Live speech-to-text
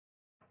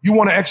You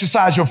want to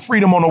exercise your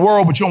freedom on the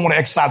world, but you don't want to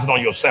exercise it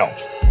on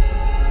yourself.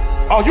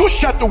 Oh, you'll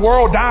shut the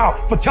world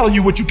down for telling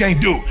you what you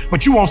can't do,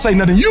 but you won't say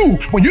nothing to you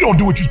when you don't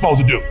do what you're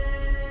supposed to do.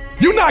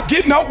 You're not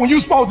getting up when you're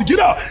supposed to get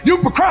up. You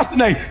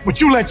procrastinate,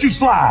 but you let you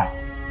slide.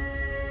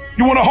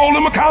 You want to hold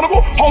them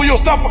accountable? Hold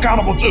yourself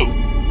accountable too.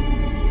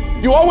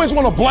 You always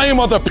want to blame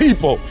other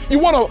people. You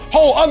want to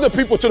hold other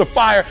people to the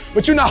fire,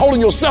 but you're not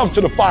holding yourself to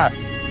the fire.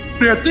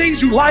 There are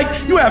things you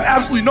like, you have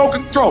absolutely no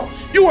control.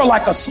 You are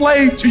like a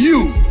slave to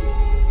you.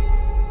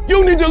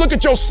 You need to look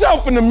at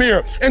yourself in the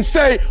mirror and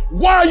say,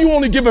 why are you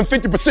only giving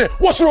 50%?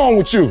 What's wrong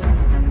with you?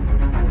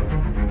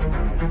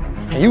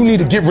 And you need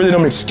to get rid of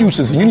them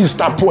excuses, and you need to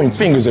stop pointing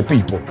fingers at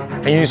people.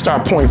 And you need to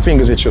start pointing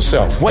fingers at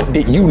yourself. What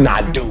did you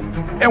not do?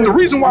 And the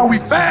reason why we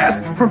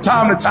fast from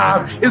time to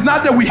time is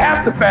not that we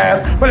have to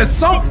fast, but at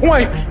some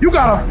point, you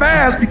gotta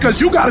fast because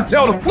you gotta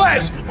tell the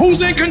flesh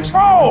who's in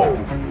control.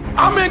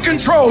 I'm in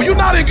control. You're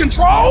not in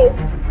control.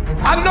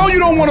 I know you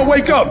don't want to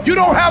wake up. You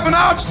don't have an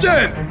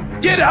option.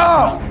 Get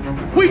up.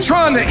 We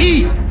trying to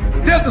eat.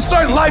 There's a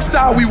certain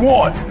lifestyle we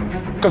want.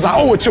 Because I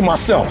owe it to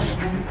myself.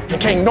 And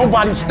can't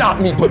nobody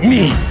stop me but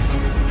me.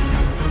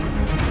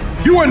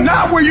 You are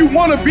not where you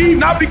want to be,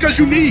 not because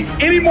you need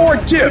any more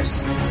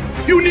gifts.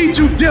 You need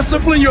to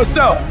discipline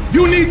yourself.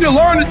 You need to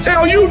learn to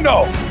tell you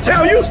no,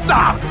 tell you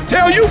stop,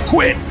 tell you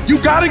quit.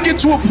 You got to get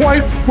to a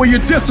point where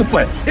you're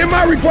disciplined. It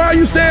might require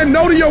you saying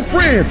no to your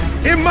friends.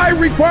 It might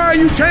require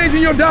you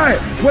changing your diet.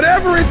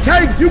 Whatever it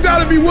takes, you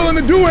got to be willing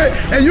to do it.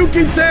 And you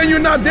keep saying you're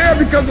not there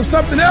because of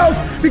something else,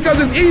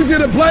 because it's easier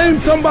to blame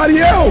somebody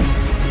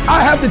else.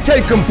 I have to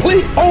take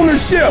complete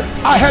ownership.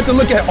 I had to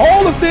look at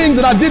all the things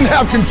that I didn't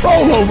have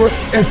control over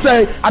and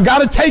say, I got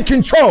to take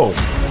control.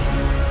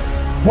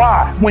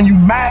 Why? When you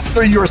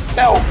master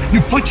yourself,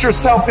 you put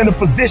yourself in a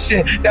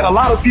position that a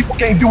lot of people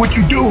can't do what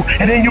you do,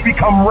 and then you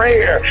become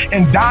rare.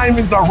 And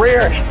diamonds are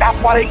rare.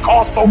 That's why they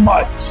cost so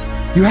much.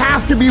 You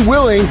have to be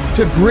willing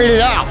to grit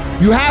it out.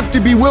 You have to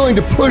be willing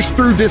to push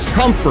through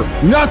discomfort.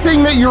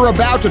 Nothing that you're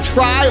about to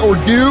try or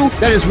do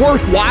that is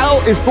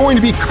worthwhile is going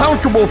to be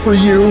comfortable for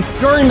you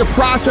during the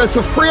process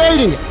of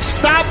creating it.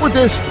 Stop with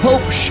this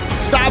hope,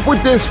 stop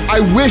with this I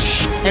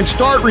wish, and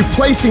start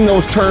replacing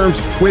those terms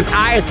with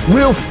I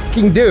will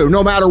fucking do,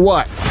 no matter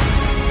what.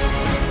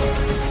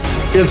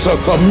 It's a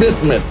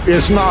commitment.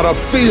 It's not a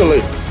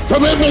feeling.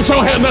 Commitments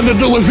don't have nothing to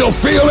do with your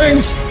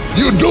feelings.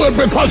 You do it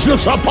because you're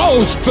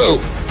supposed to.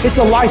 It's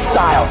a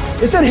lifestyle.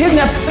 Instead of hitting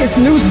that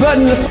snooze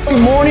button in the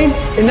fucking morning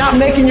and not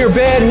making your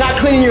bed and not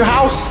cleaning your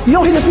house, you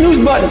don't hit the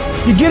snooze button.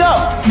 You get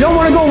up. You don't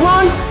want to go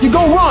run, you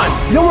go run.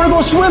 You don't want to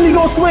go swim, you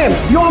go swim.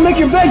 You don't want to make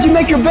your bed, you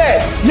make your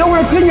bed. You don't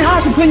want to clean your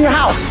house, you clean your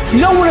house.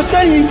 You don't want to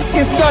study, you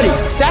fucking study.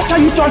 That's how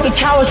you start to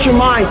callous your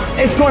mind.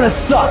 It's going to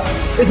suck.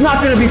 It's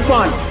not going to be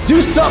fun.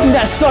 Do something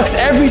that sucks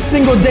every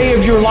single day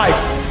of your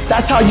life.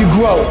 That's how you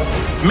grow.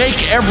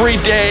 Make every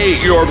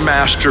day your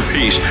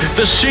masterpiece.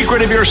 The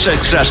secret of your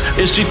success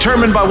is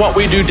determined by what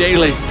we do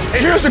daily. And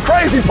here's the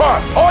crazy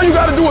part. All you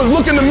got to do is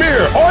look in the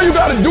mirror. All you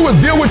got to do is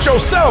deal with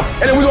yourself,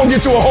 and then we're going to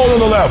get to a whole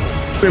other level.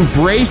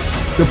 Embrace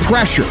the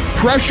pressure.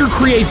 Pressure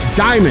creates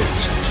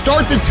diamonds.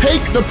 Start to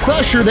take the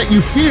pressure that you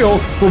feel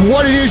for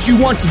what it is you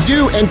want to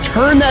do and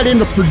turn that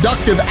into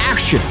productive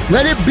action.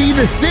 Let it be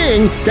the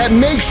thing that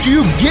makes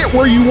you get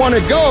where you want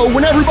to go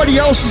when everybody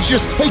else is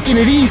just taking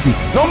it easy.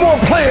 No more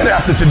playing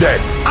after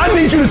today. I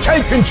need you to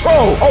take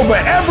control over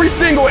every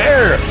single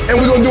area, and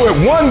we're going to do it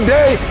one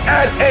day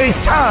at a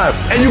time.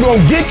 And you're going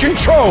to get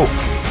control,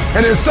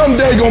 and then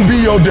someday going to be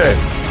your day.